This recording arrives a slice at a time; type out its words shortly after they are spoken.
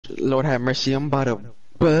Lord have mercy, I'm about to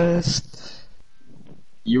bust.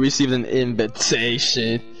 You received an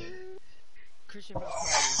invitation.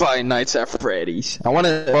 Five Nights at Freddy's. I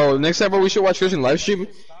wanna. Well, next ever we should watch Christian live stream.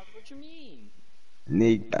 What you mean?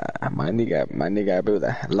 My nigga, built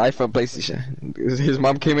a life on PlayStation. His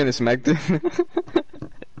mom came in and smacked him.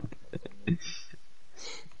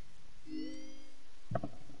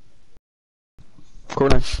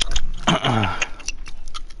 Corner.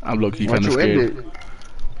 I'm low-key kind of scared.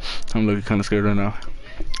 I'm low-key kind of scared right now.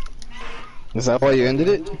 Is that why you ended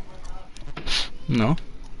it? No.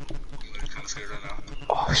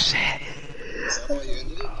 Oh shit.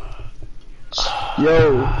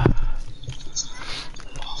 Yo.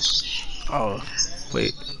 Oh,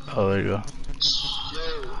 wait. Oh, there you go.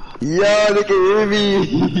 Yo, they can hear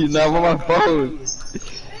me. Now I'm on my phone.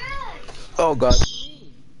 Oh god.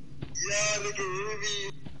 Yo, they can hear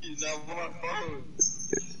me. Now I'm on my phone.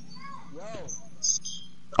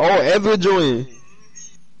 Oh, Edwin joined.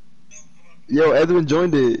 Yo, Edwin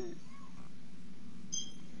joined it. Wait,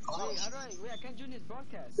 I can't join this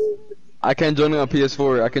broadcast. I can't join it on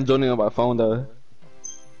PS4. I can join it on my phone though.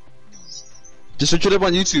 Just search it up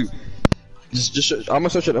on YouTube. I'm gonna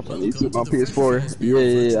search it up on YouTube on PS4.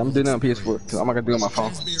 Yeah, I'm doing it on PS4 because I'm not gonna do it on my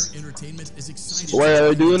phone. Wait, are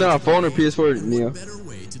you doing it on phone or PS4, Neo? Better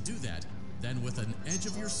way to do that than with an edge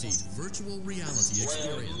of your seat virtual reality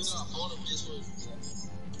experience.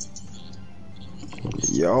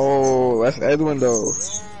 Yo, that's Edwin though.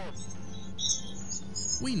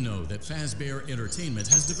 We know that Fazbear Entertainment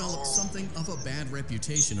has developed something of a bad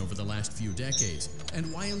reputation over the last few decades,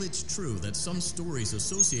 and while it's true that some stories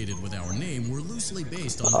associated with our name were loosely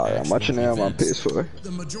based on I'm watching it on my PS4.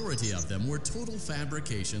 The majority of them were total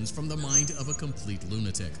fabrications from the mind of a complete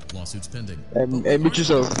lunatic. Lawsuits pending. Hey, meet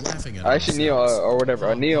yourself. Actually, Neo or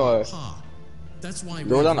whatever. Neo. That's why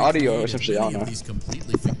Go on audio or some shit. I don't know. These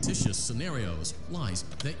completely fictitious scenarios, lies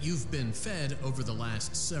that you've been fed over the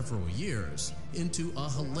last several years into a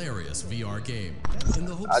hilarious VR game.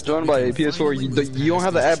 I joined by PS4. You don't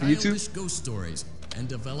have the app YouTube? Ghost stories and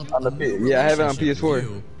develop on the yeah, I have it on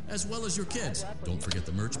PS4. As well as your kids. Don't forget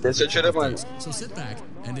the merch. Let's search it up on. So sit back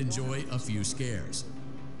and enjoy a few scares.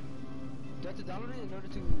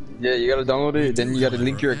 Yeah, you gotta download it. Then you gotta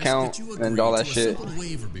link your account and all that shit.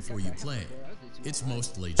 Before you play. It's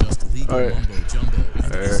mostly just legal mumbo jumbo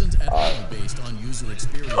and isn't at all based on user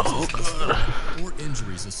experiences or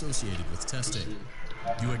injuries associated with testing.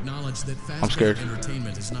 You acknowledge that Fazbear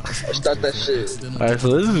Entertainment is not responsible that shit. Alright, so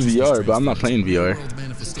this is VR, but I'm not playing VR.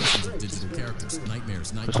 Manifestations of digital characters, nightmares,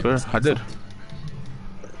 That's fair. I did.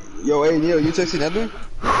 Yo, hey Neo, you texting Edwin?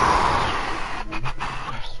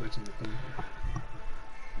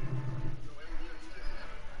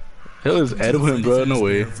 Hell is Edwin, bro? No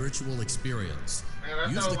way. Virtual experience.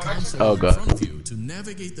 Use the console in front of you to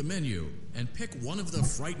navigate the menu and pick one of the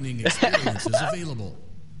frightening experiences available.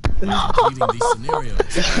 Completing these scenarios.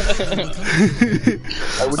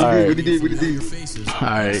 What do you do?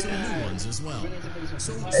 Alright.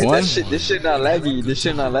 One? This shit not laggy.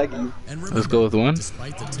 Let's go with one.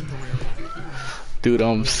 Dude,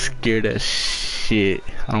 I'm scared as shit.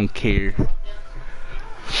 I don't care.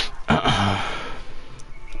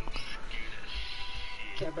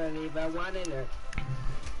 Can't believe I wanted it.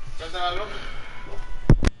 Hello.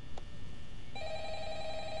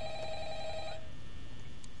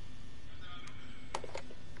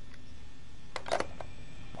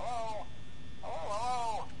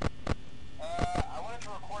 I wanted to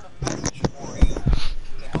record a message for you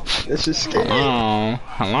to help you. This is scary.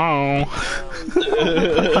 Hello.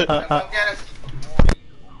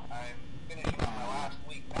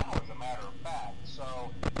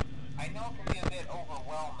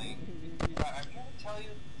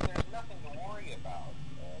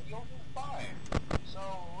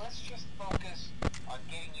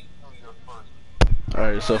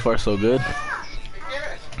 Alright, so far so good.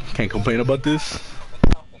 Can't complain about this.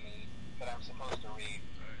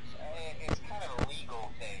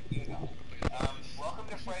 Welcome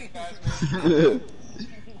to Freddie Fazbear's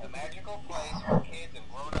a magical place for kids and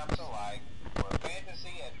grown-ups alike, where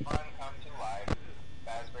fantasy and fun come to life.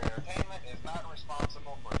 Fazbear Entertainment is not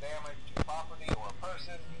responsible for damage to property or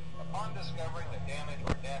person. Upon discovering that damage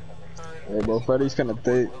or death have occurred, hey, bro, Freddy's kind of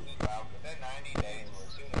thick.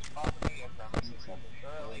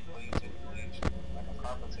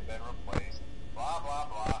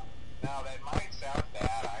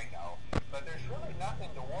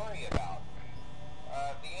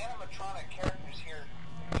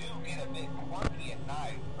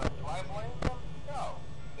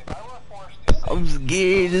 I'm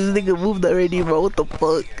scared. This nigga moved already, bro. What the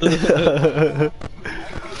fuck?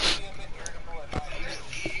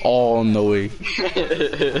 Oh, no way.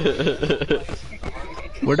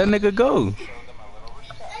 Where'd that nigga go?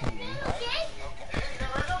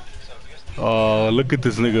 Oh, look at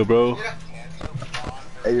this nigga, bro.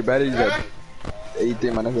 Hey, your battery's at 83,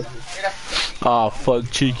 my nigga. Ah, fuck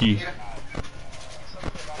Cheeky.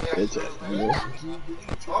 Bitch ass nigga.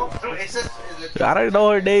 I don't know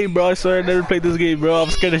her name, bro. I swear I never played this game, bro. I'm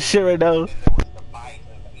scared of shit right now.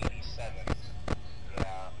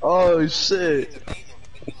 Oh shit. It's amazing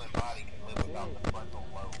that the human body can live without the frontal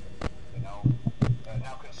lobe, you know?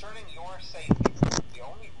 Now, concerning your safety, the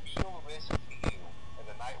only real risk to you as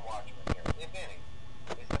a night watchman here, if any,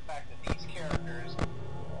 is the fact that these characters,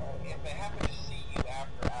 if they happen to see you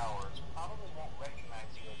after hours, probably won't recognize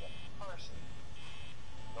you as a person.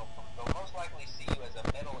 They'll most likely see you as a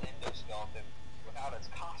metal endoskeleton without its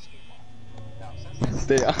costume on. Now, since that's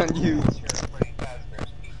Stay on you. here at Freddie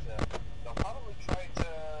Fazbear's Pizza, they'll probably try to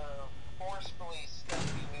forcefully stuff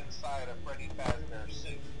you inside a Freddie Fazbear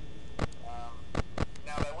suit.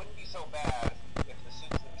 Now, that wouldn't be so bad if the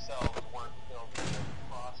suits themselves weren't filled with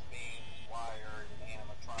crossbeams, wires, and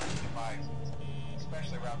animatronic devices,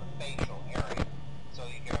 especially around the facial area. So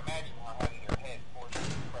you can imagine how having your head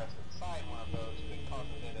forcibly pressed inside one of those could cause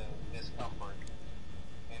a bit of discomfort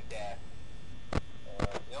and death.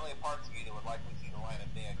 The only parts of you that would likely see the light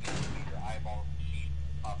of day again would be your eyeballs and teeth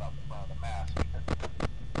that pop out the front of the mask.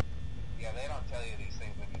 Yeah, they don't tell you these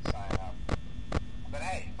things when you sign up. But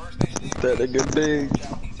hey, first station of the That a good thing.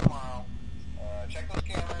 Shall see tomorrow. Check those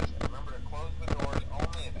cameras and remember to close the doors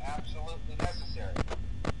only if absolutely necessary.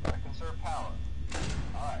 Gotta conserve power.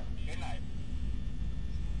 Alright, good night.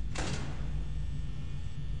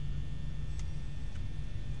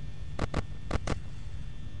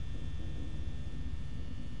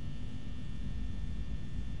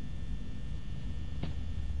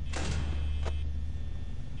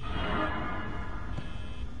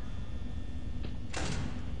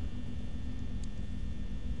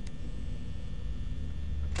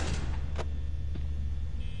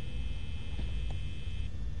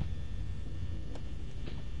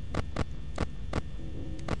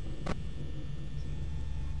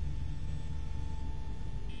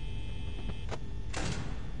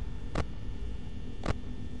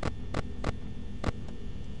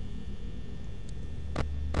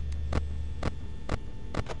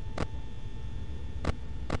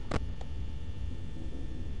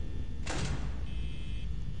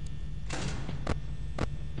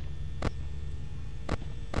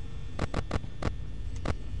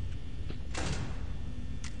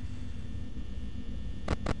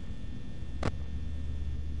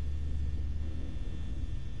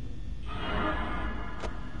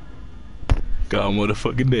 God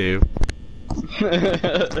motherfucking damn.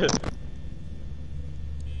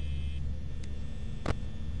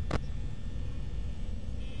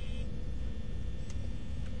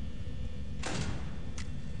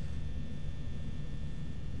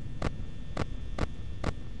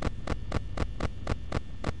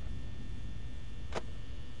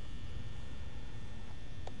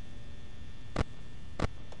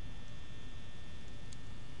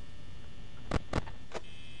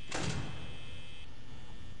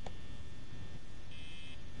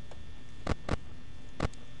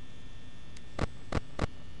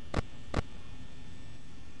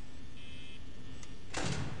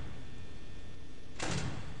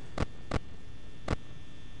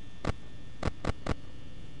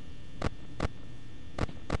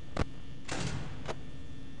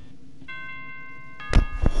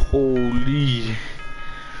 Holy,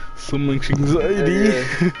 so much anxiety.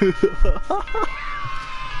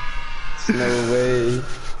 No way.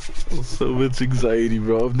 So much anxiety,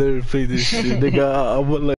 bro. I've never played this shit, nigga. I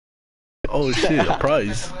would like, oh shit, a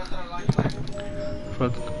prize.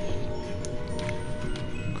 Fuck.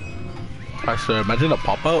 I swear, imagine a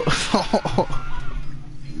pop out.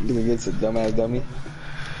 You gonna get some dumbass dummy?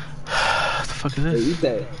 What the fuck is Hey, this? eat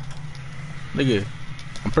that. Nigga,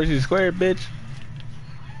 I'm pressing square, bitch.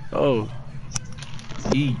 Oh.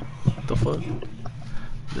 Eat. What the fuck?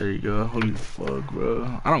 There you go. Holy fuck,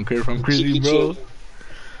 bro. I don't care if I'm crazy, bro.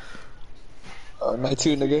 Night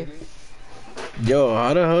two, nigga. Yo,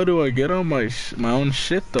 how the hell do I get on my own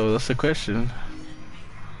shit, though? That's the question.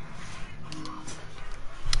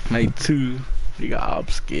 Night two. Nigga, I'm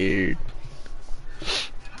scared.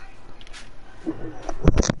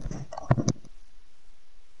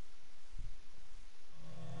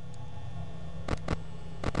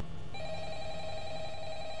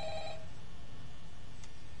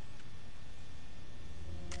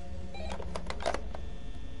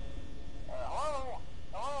 Hello?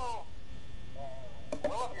 Hello?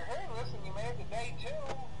 Well, if you're hearing this and you made it to day 2,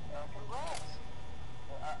 congrats.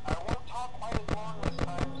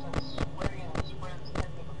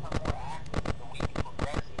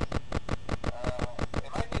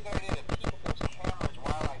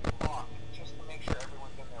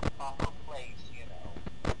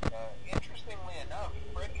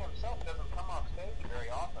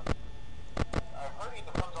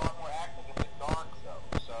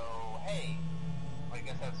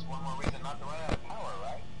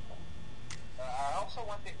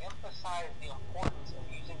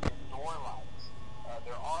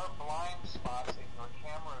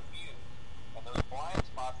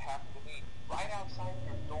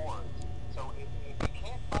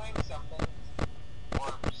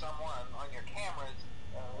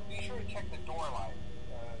 door light.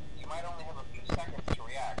 You might only have a few seconds to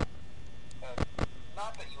react.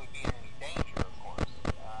 Not that you would be in any danger, of course.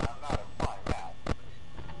 I'm not implying that.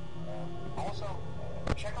 Also,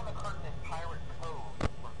 check on the curtain in Pirate Cove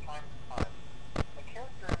from time to time. The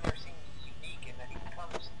character in there seems unique in that he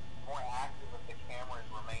becomes more active if the cameras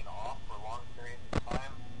remain off for long periods of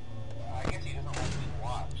time. I guess he doesn't like being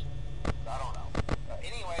watched. I don't know.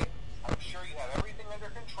 Anyway, I'm sure you have everything under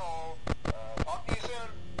control. Talk to you soon.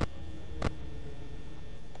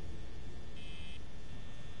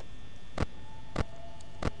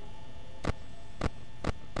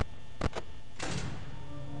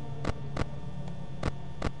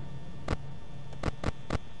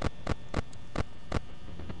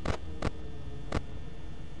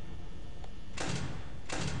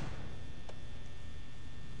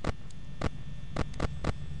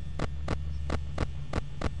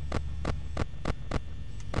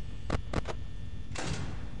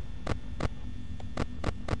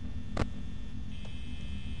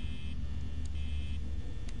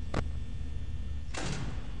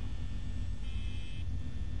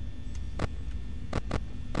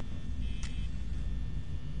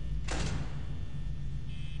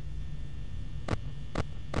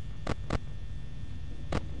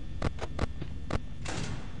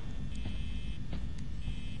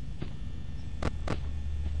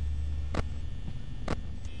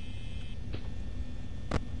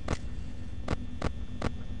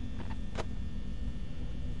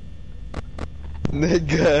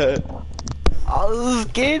 Nigga. I was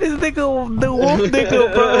scared as nigga, the wolf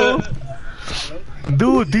nigga, bro.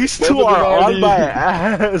 Dude, these two Both of them are on already- my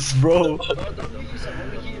ass, bro. Bro, don't do yourself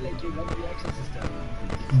over here like your love reaction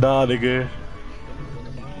system. Nah, nigga.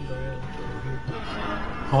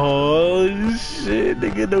 Oh shit,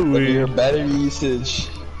 nigga, no Look at your way. battery usage.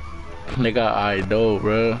 Nigga, I know,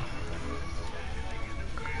 bro.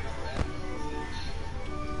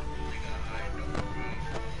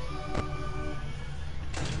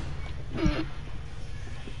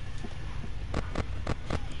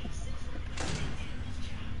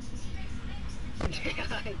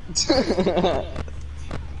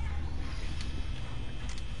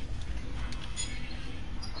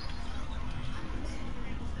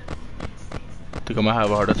 Think I might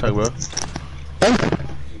have a heart attack, bro.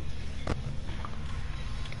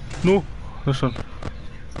 No, this one.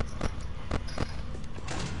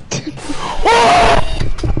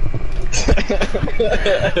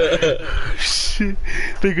 Shit,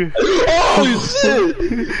 nigga. Oh shit!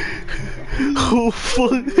 Oh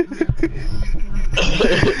fuck.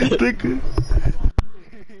 Nigga.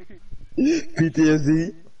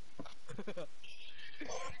 PTSD.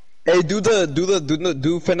 Hey, do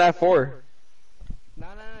FNAF 4. Nah,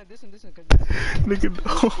 this one, cause Nigga,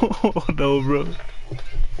 no, bro.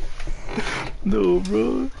 No,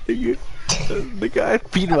 bro. Nigga, nigga, I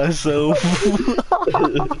peed myself.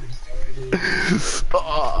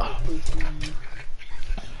 Ah.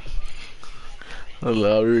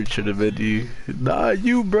 Allow me to the menu. Nah,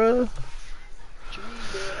 you, bro.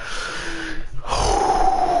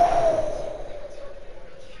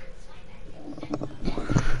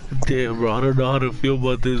 Damn, bro, I don't know how to feel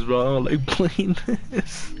about this, bro. I don't like playing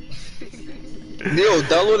this. Yo,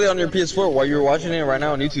 download it on your PS4 while you're watching it right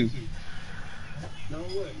now on YouTube.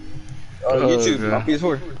 YouTube, okay. on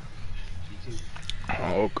PS4.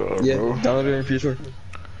 Oh god, Yeah, bro. download it on PS4.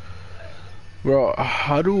 Bro,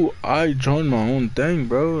 how do I join my own thing,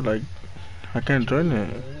 bro? Like, I can't join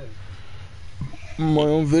it. My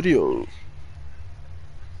own video.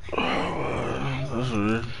 That's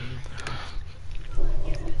weird.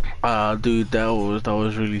 Ah, dude, that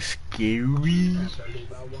was really scary.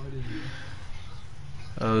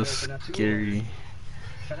 That was scary.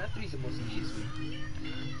 FNAF 3 is the most easiest one.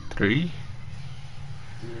 3? Yeah,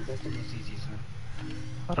 that's the most easiest one.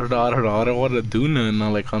 I don't know. I don't want to do nothing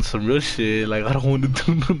like on some real shit. Like, I don't want to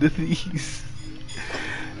do none of these.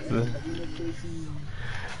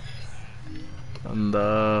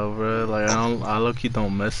 Bro, like, I low-key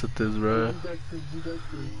don't mess with this, bro.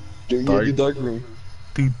 Dude, yeah, do dark room.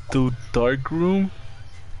 Do dark room?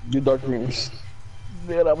 Do dark rooms.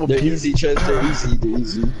 Man, I'm a They're piece. easy, Chess. They're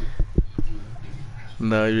easy.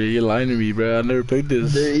 Nah, you're lying to me, bro. I never played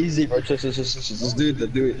this. They're easy, bro. Just do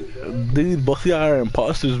it. Do it. Dude, both of y'all are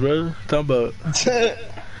imposters, bro. Talking about,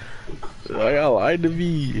 y'all lied to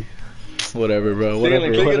me. Whatever, bro.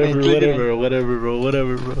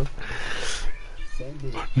 Whatever, bro.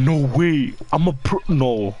 No way. I'm a pro.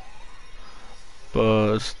 No.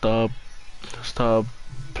 Stop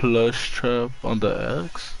plush trap on the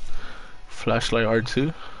X. Flashlight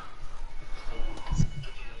R2.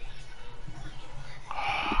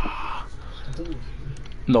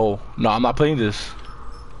 No, I'm not playing this.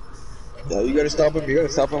 Yeah, you gotta stop him. You gotta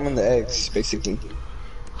stop him in the X, basically.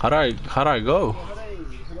 How do I go? How do I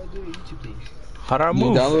do a YouTube thing? How do I You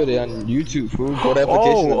move? download it on YouTube, fool. Go to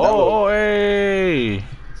application and download. Oh, hey.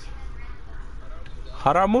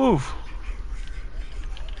 How do I move?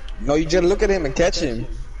 No, you just look at him and catch him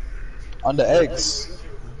on the X.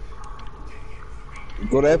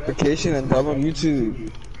 Go to application and download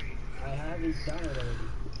YouTube. I have it downloaded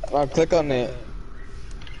already. Now click on it.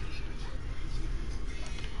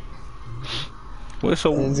 Wait,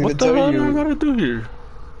 so And it's gonna what the tell hell do you- I gotta do here?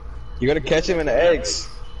 You gotta catch him in the X.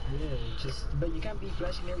 Yeah, but you can't be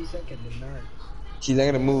flashing every second and not. He's not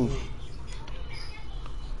gonna move.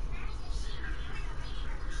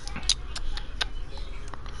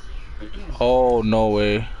 Oh, no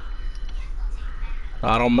way.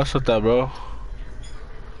 I don't mess with that, bro.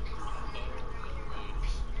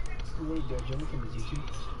 Wait, do I join from his YouTube?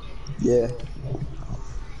 Yeah.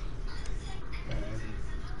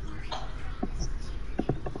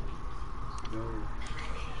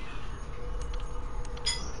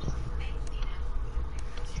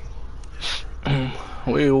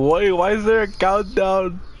 Wait, why is there a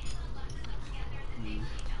countdown?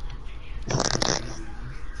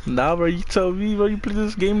 Nah, bro, you tell me, bro, you play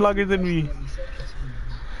this game longer than me.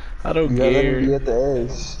 I don't You gotta let him be care. at the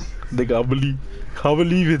edge. Nigga, I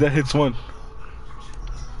believe it, that hits one.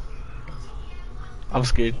 I'm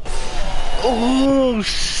scared. Oh,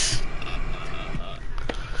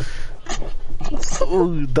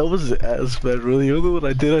 oh, that was ass, man, really. The only one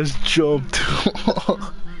I did, I just jumped.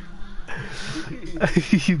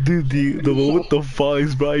 Dude, the moment the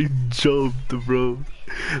fox, bro, I jumped, bro.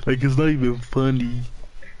 Like, it's not even funny.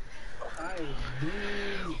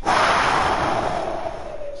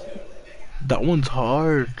 That one's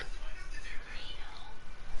hard.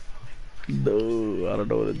 No, I don't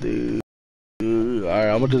know what to do. Alright,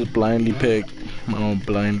 I'm gonna just blindly pick. I'm gonna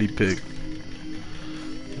blindly pick.